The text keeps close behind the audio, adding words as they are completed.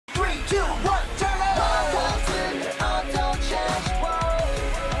2, 1, turn it on! Welcome to the Auto-Chess World.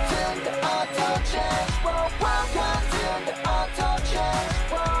 To the Auto-Chess World. Welcome to the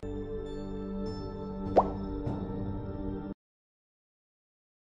Auto-Chess World.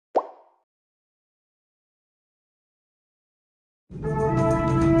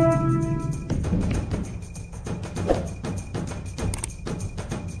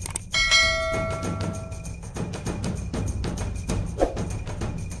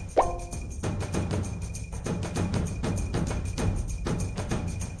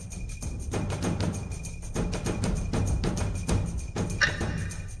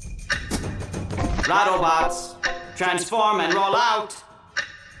 Autobots, transform and roll out!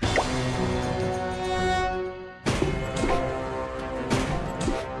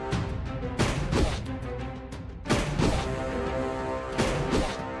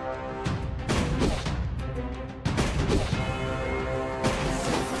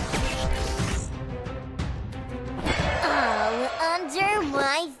 All under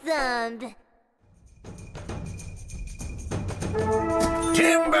my thumb.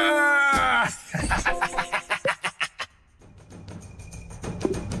 Timber!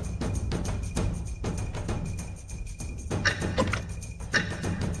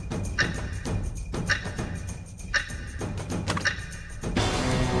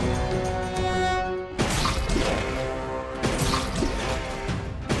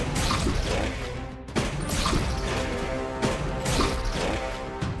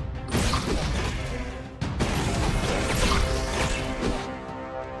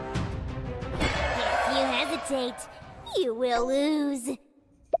 You will lose.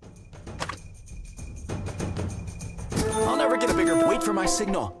 I'll never get a bigger. Wait for my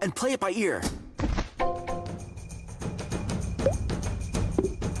signal and play it by ear.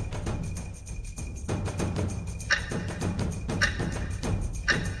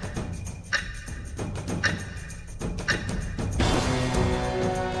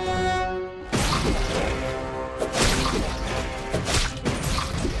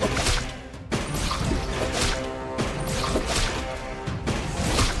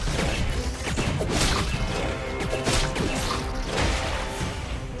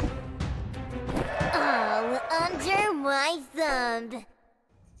 Under my thumb.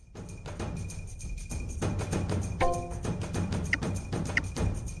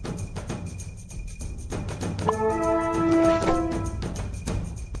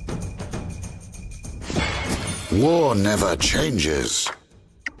 War never changes.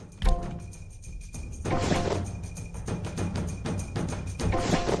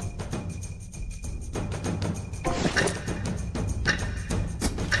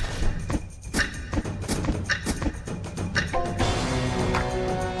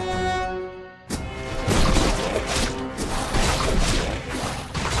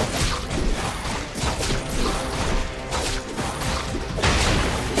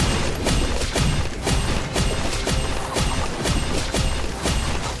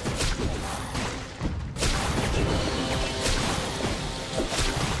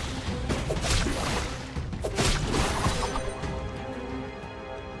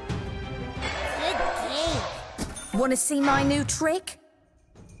 Want to see my new trick?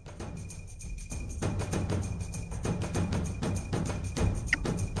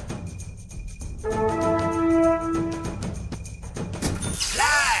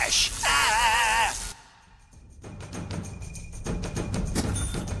 Flash! Ah!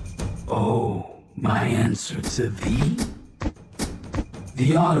 Oh, my answer to thee?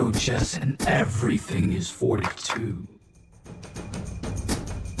 The auto chess and everything is 42.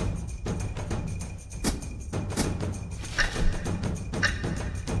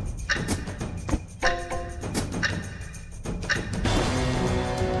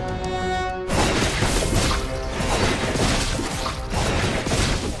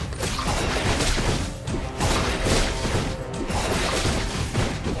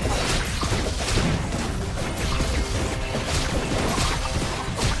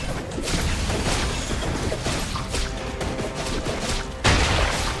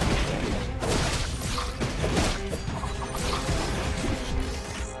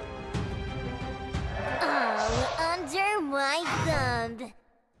 My thumb.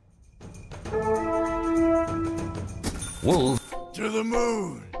 Wolf. To the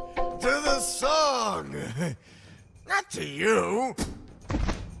moon! To the song! Not to you!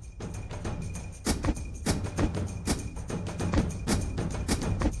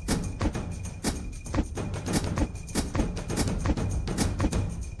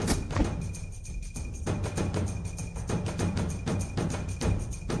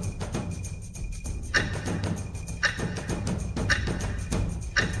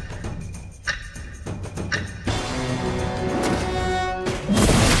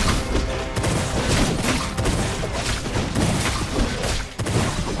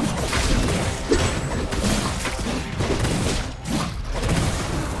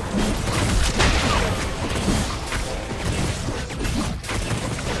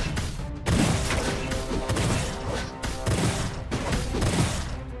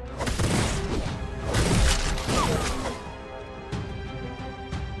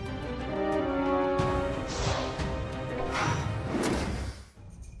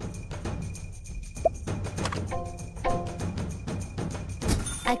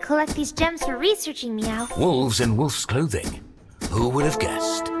 I collect these gems for researching, Meow. Wolves in wolf's clothing. Who would have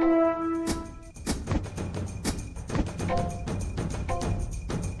guessed?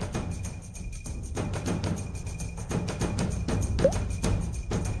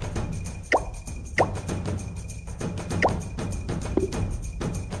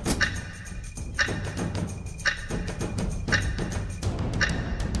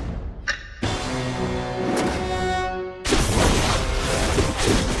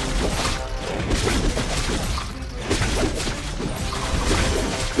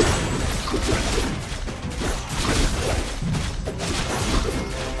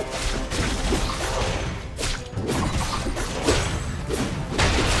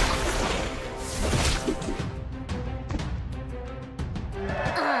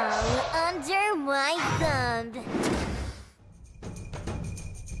 Under my thumb.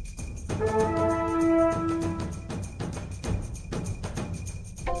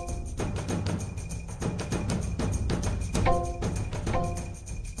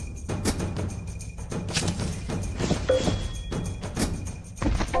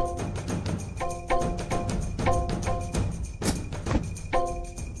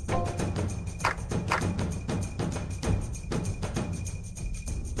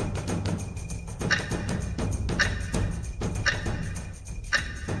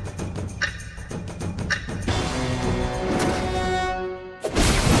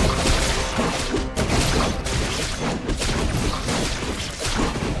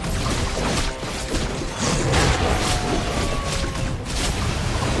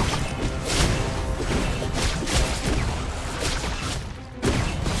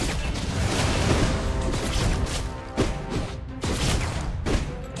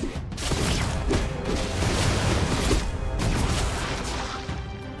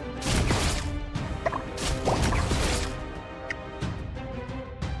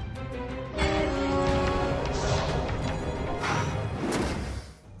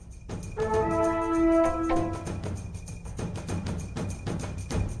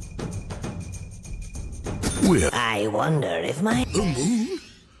 I wonder if my... The moon?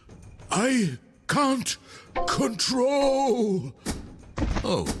 I can't control.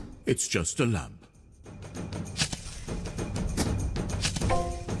 Oh, it's just a lamp.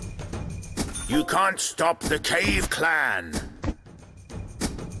 You can't stop the Cave Clan.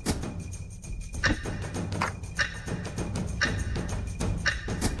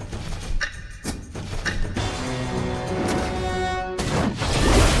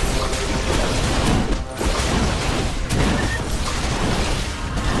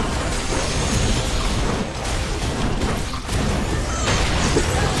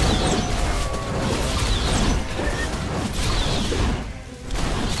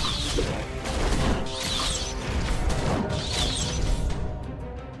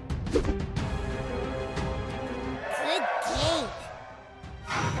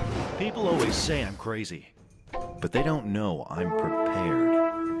 People always say I'm crazy, but they don't know I'm prepared.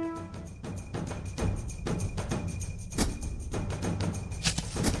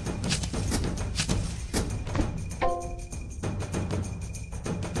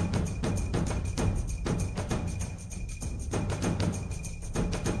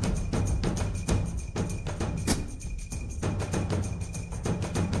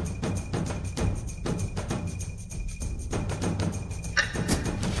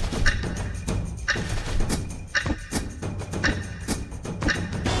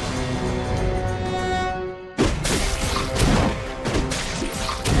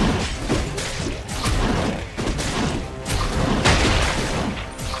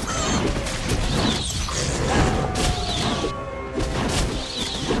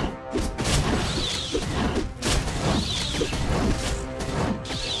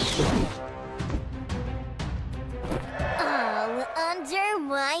 Under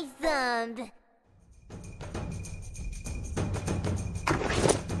my thumb.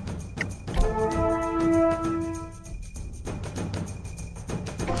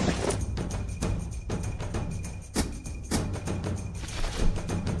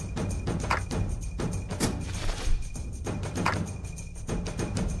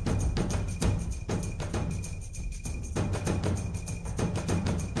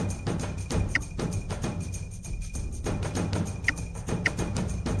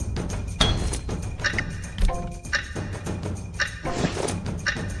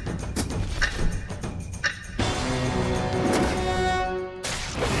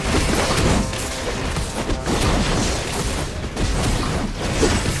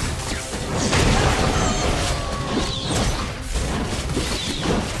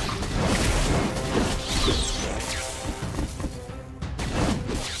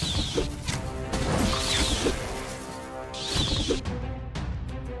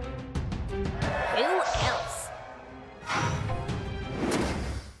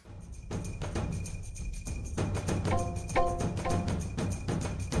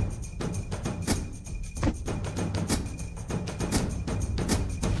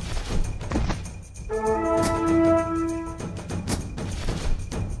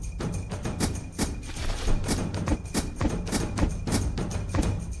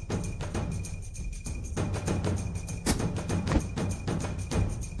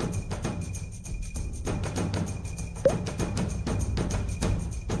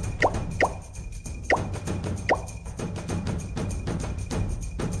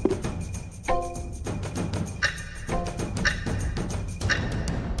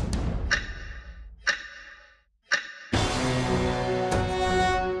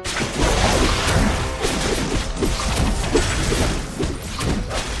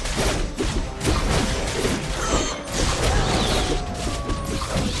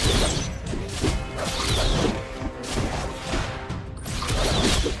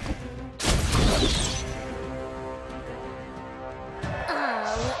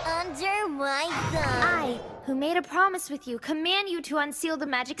 promise with you, command you to unseal the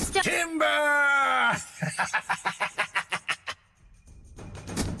magic stone. Timber!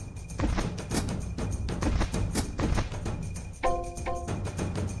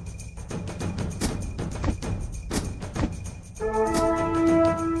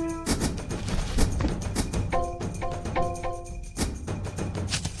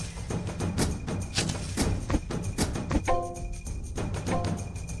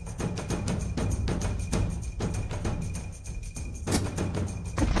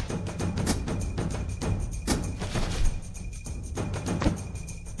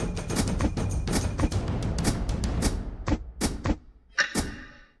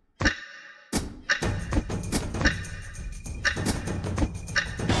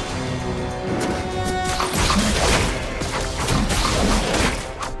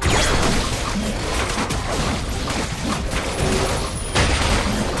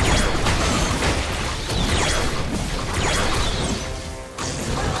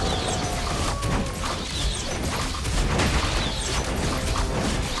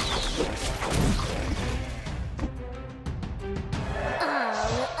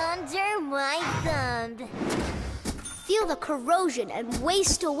 Feel the corrosion and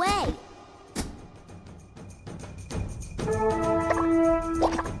waste away.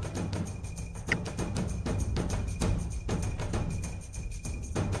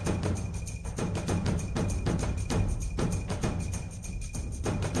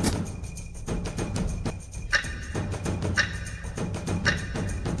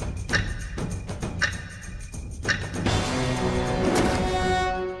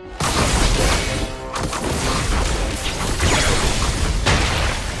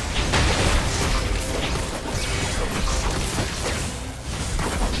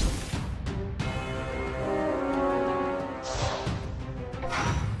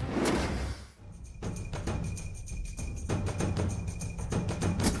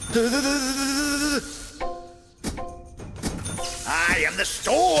 I am the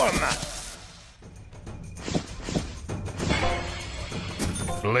storm!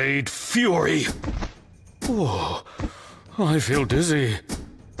 Blade Fury! Oh, I feel dizzy.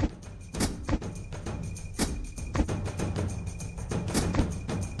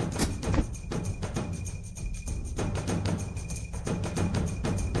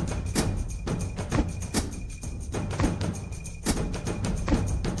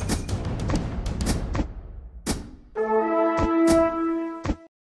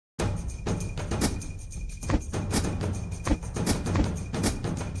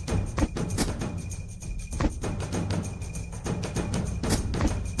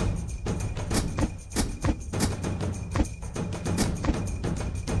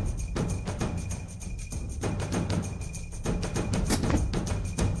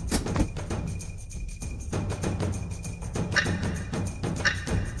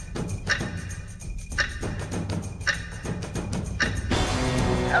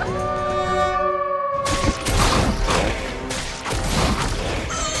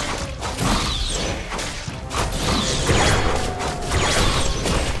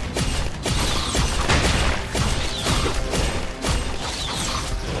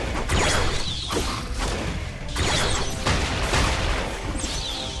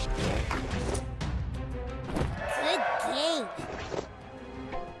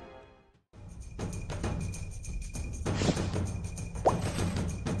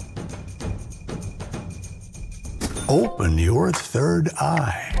 Open your third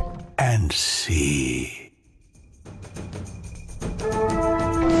eye and see.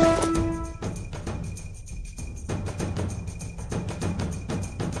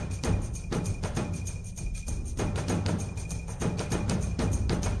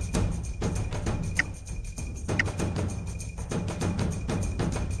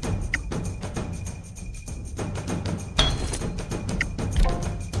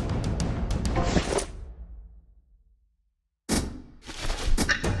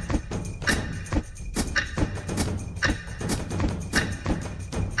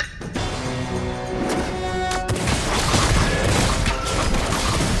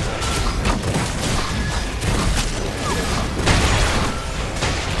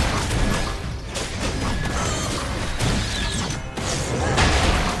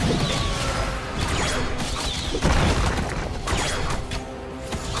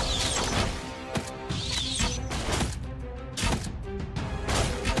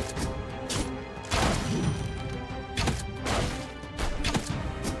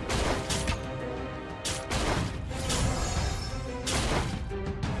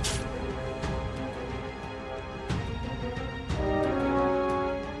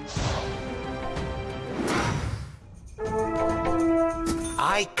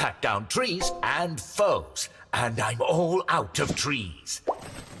 I cut down trees and foes, and I'm all out of trees.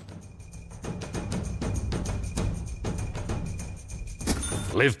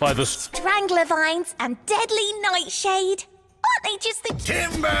 Live by the Strangler vines and deadly nightshade. Aren't they just the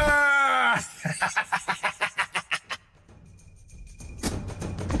Timber!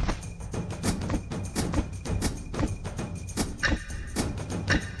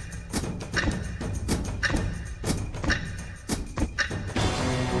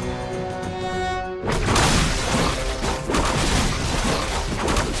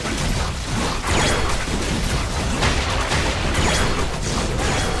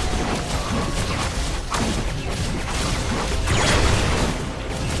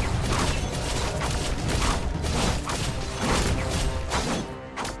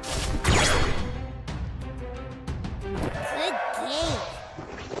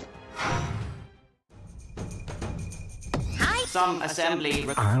 Some assembly.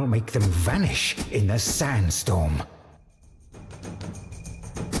 I'll make them vanish in the sandstorm.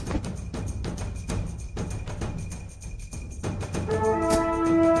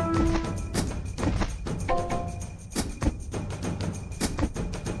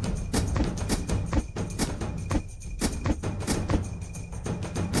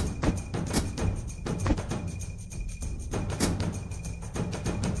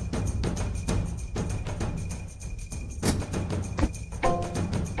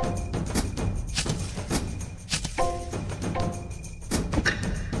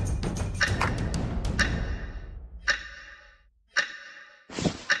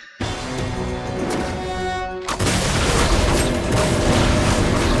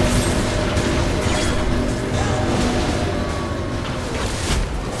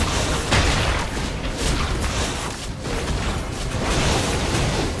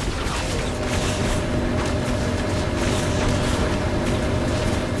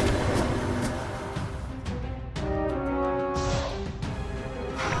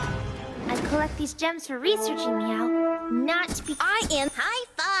 These gems for researching, Meow. Not be— I am— High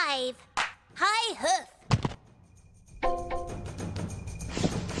five! High hoof!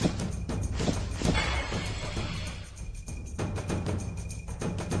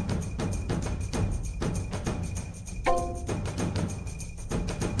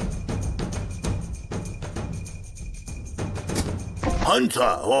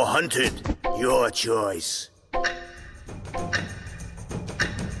 Hunter or hunted, your choice.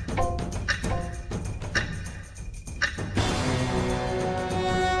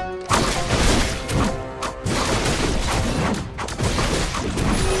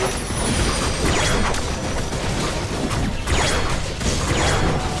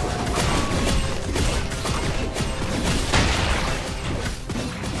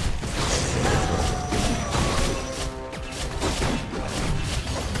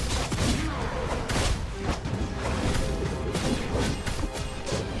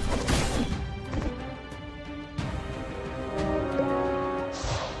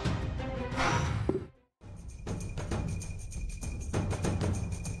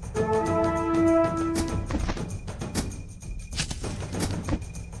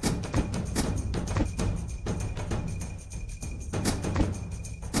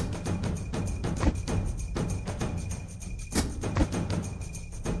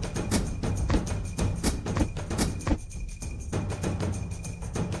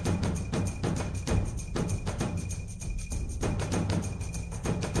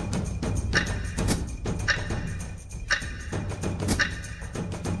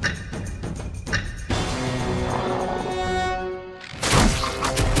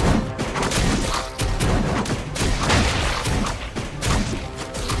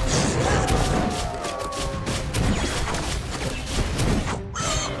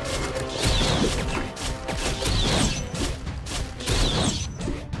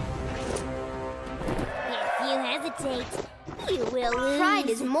 You will lose. Pride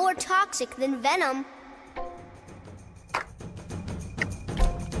is more toxic than venom.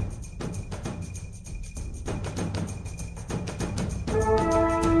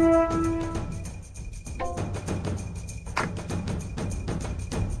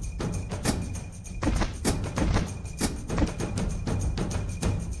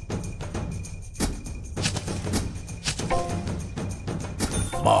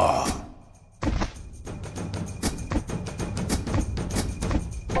 Ma.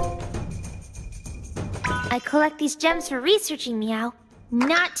 I collect these gems for researching, Meow,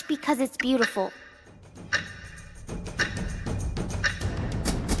 not because it's beautiful.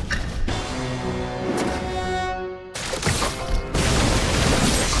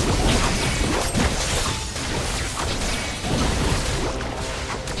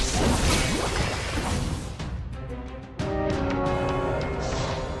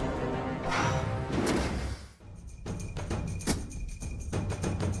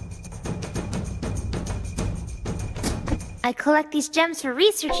 I collect these gems for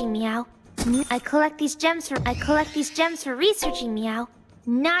researching, Meow. I collect these gems for researching, Meow.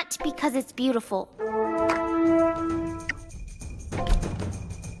 Not because it's beautiful.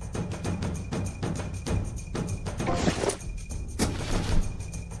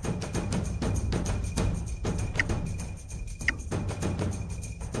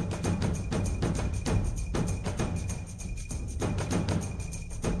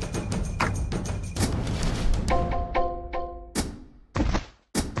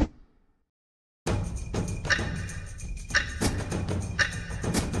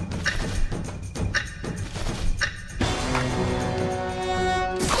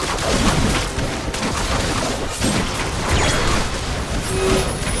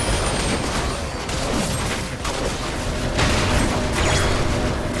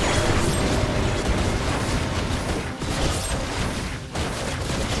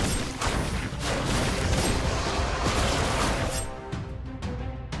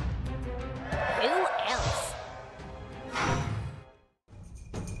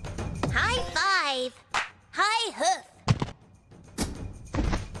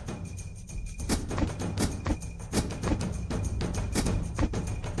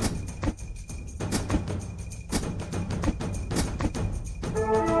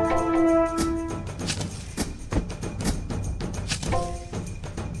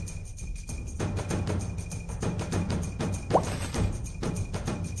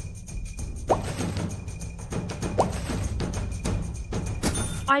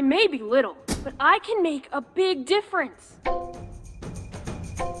 I may be little, but I can make a big difference.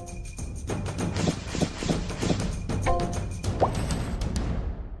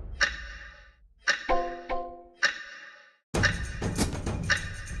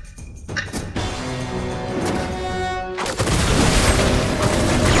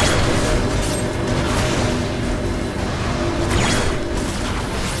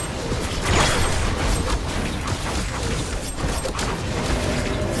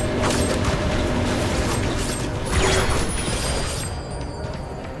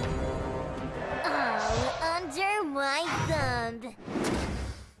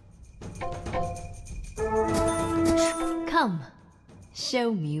 Come,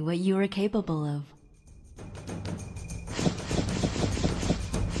 show me what you are capable of.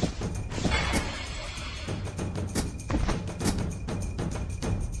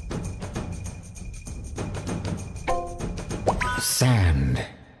 Sand.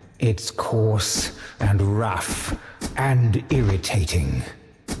 It's coarse and rough and irritating.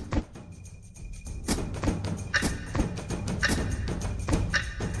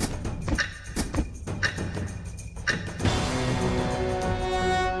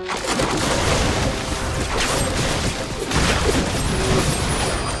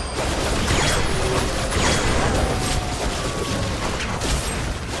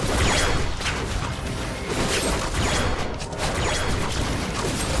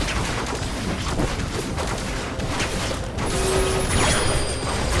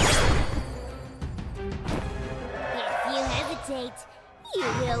 You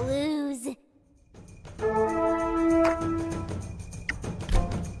will lose.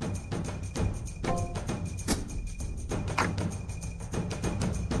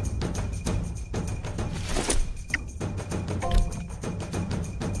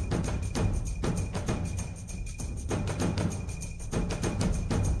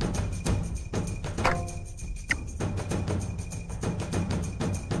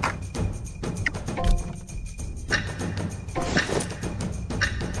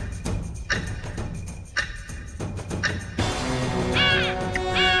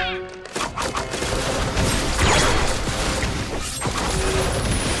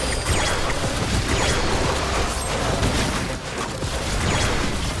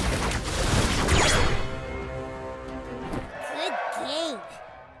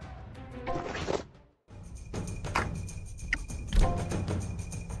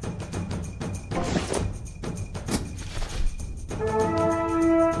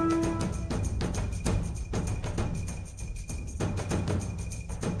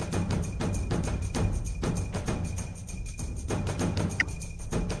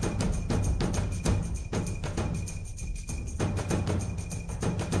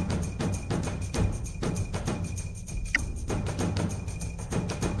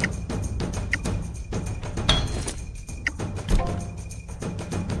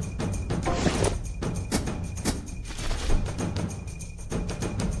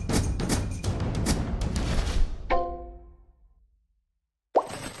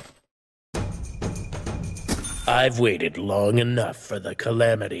 I've waited long enough for the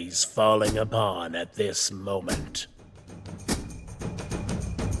calamities falling upon at this moment.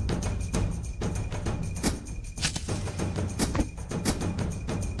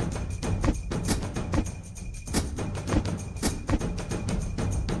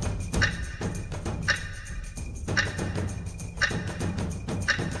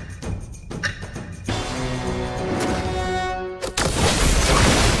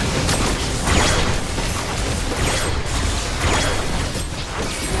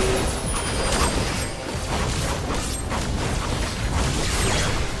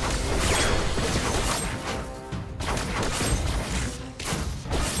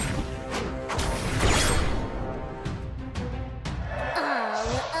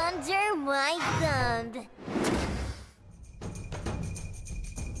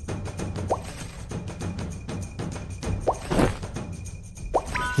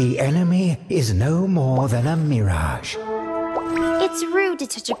 The enemy is no more than a mirage. It's rude to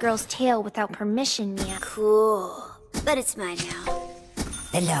touch a girl's tail without permission, Mia. Cool. But it's mine now.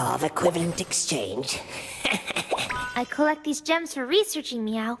 The law of equivalent exchange. I collect these gems for researching,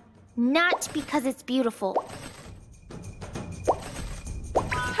 Meow. Not because it's beautiful.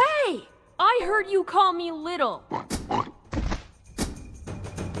 Hey! I heard you call me little.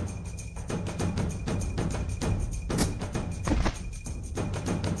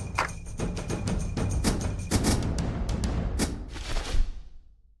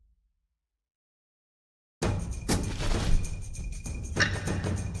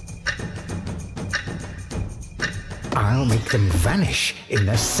 I'll make them vanish in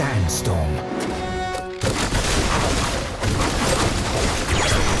the sandstorm.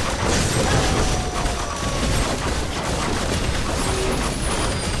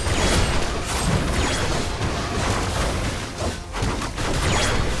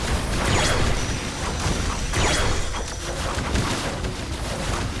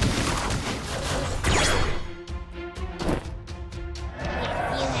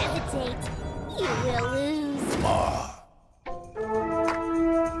 If you hesitate, you will lose.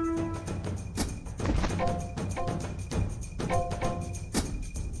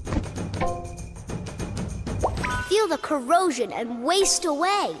 Feel the corrosion and waste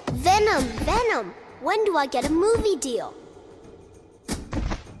away. Venom, Venom. When do I get a movie deal?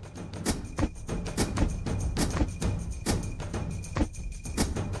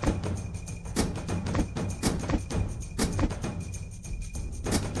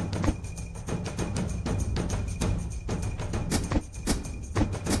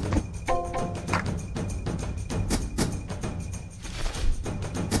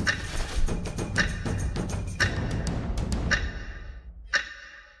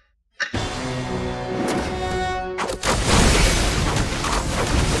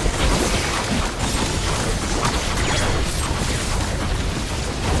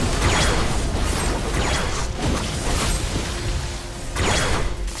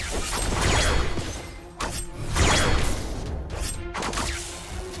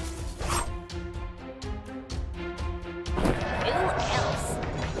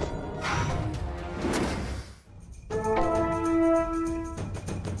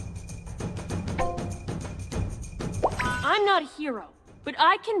 I'm not a hero, but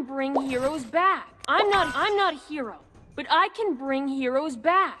I can bring heroes back. I'm not a hero, but I can bring heroes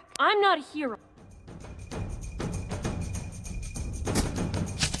back. I'm not a hero.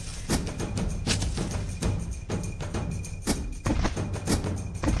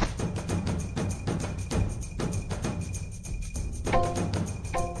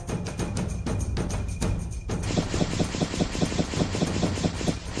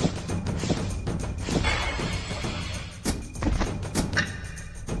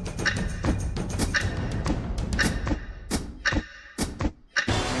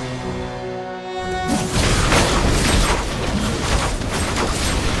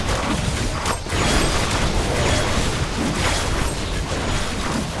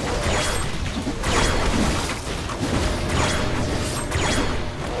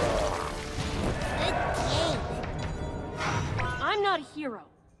 I'm not a hero,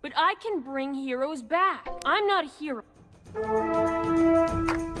 but I can bring heroes back. I'm not a hero.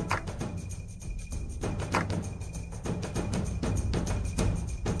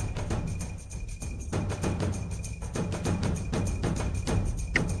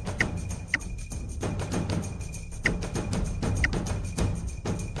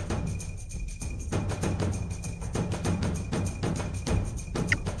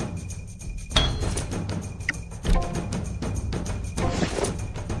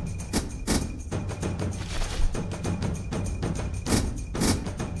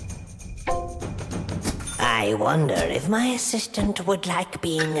 I wonder if my assistant would like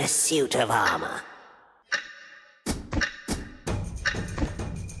being a suit of armor.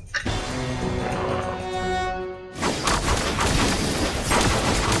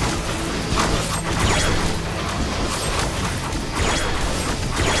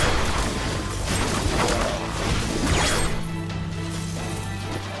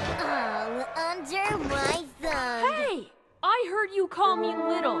 All under my thumb. Hey! I heard you call me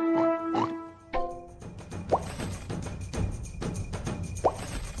little.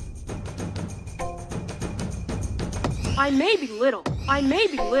 I may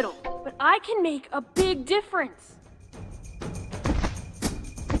be little, but I can make a big difference.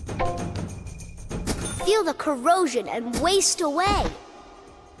 Feel the corrosion and waste away.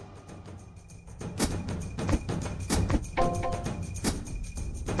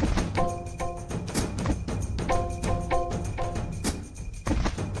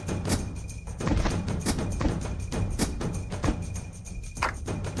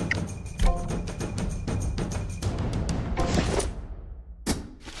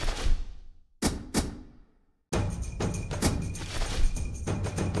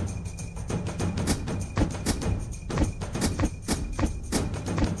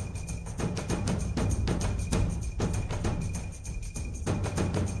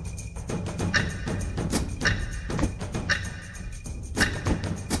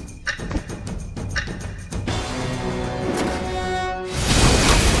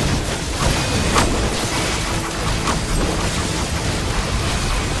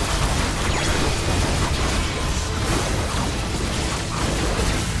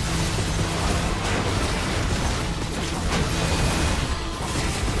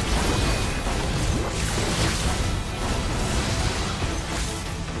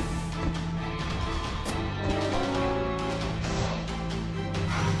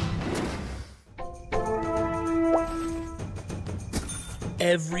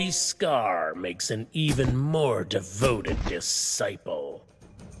 Every scar makes an even more devoted disciple.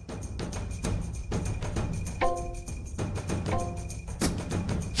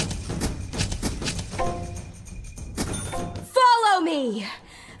 Follow me!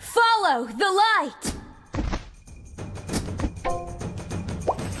 Follow the light!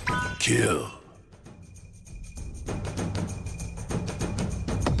 Kill.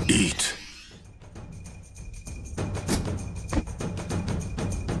 Eat.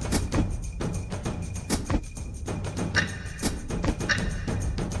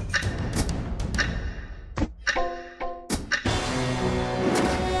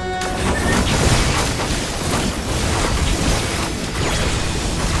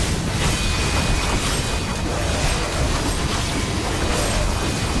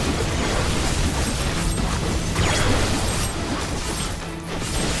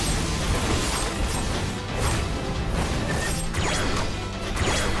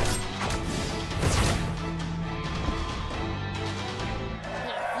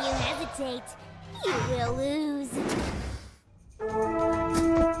 You will lose.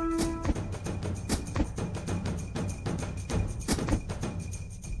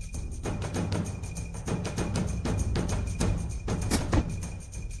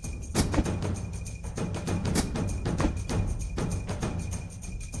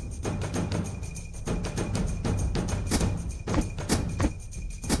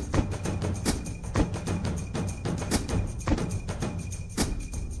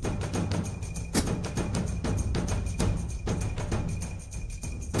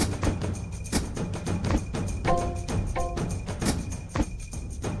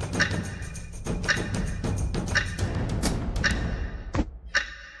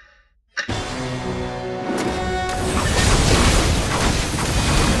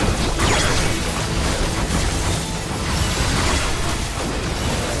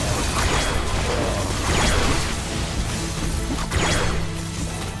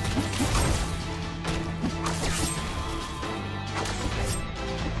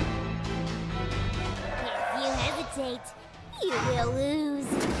 You will lose.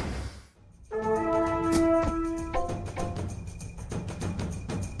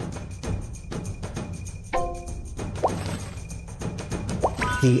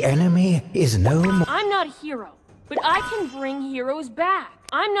 The enemy is no more. I'm not a hero, but I can bring heroes back.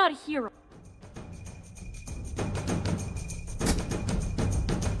 I'm not a hero.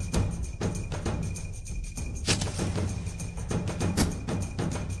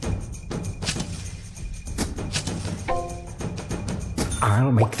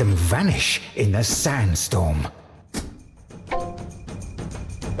 I'll make them vanish in the sandstorm.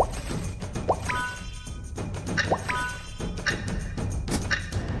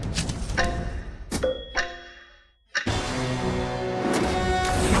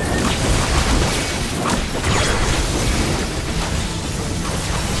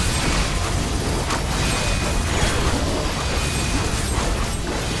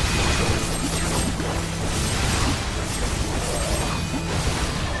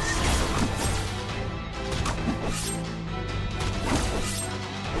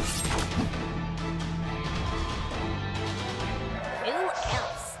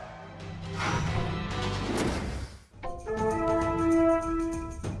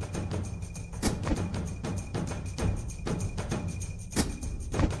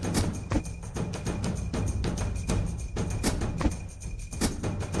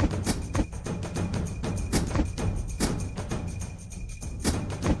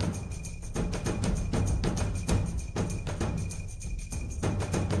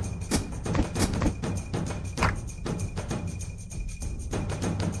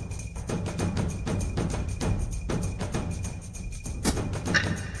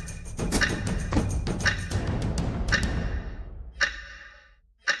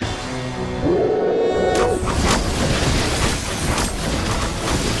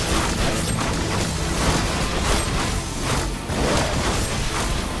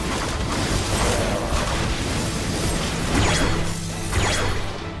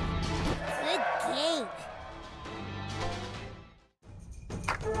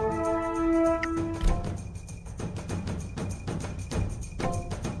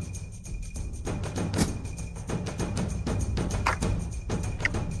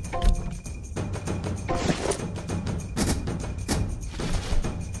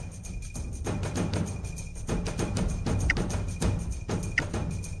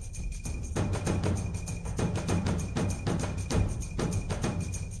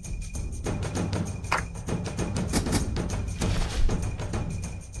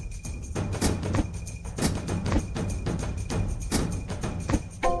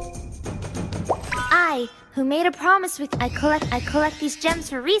 who made a promise with I collect these gems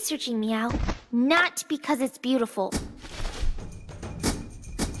for researching, Meow, not because it's beautiful.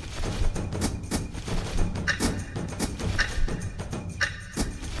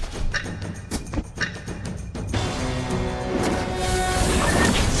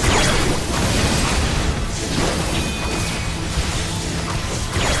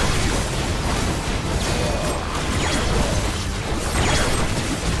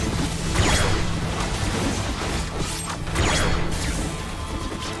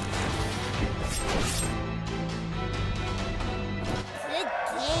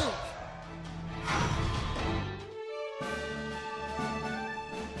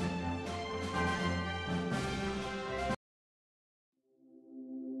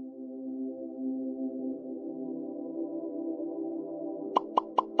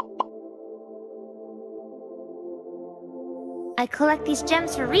 I collect these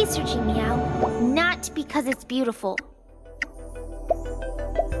gems for researching, Meow, not because it's beautiful.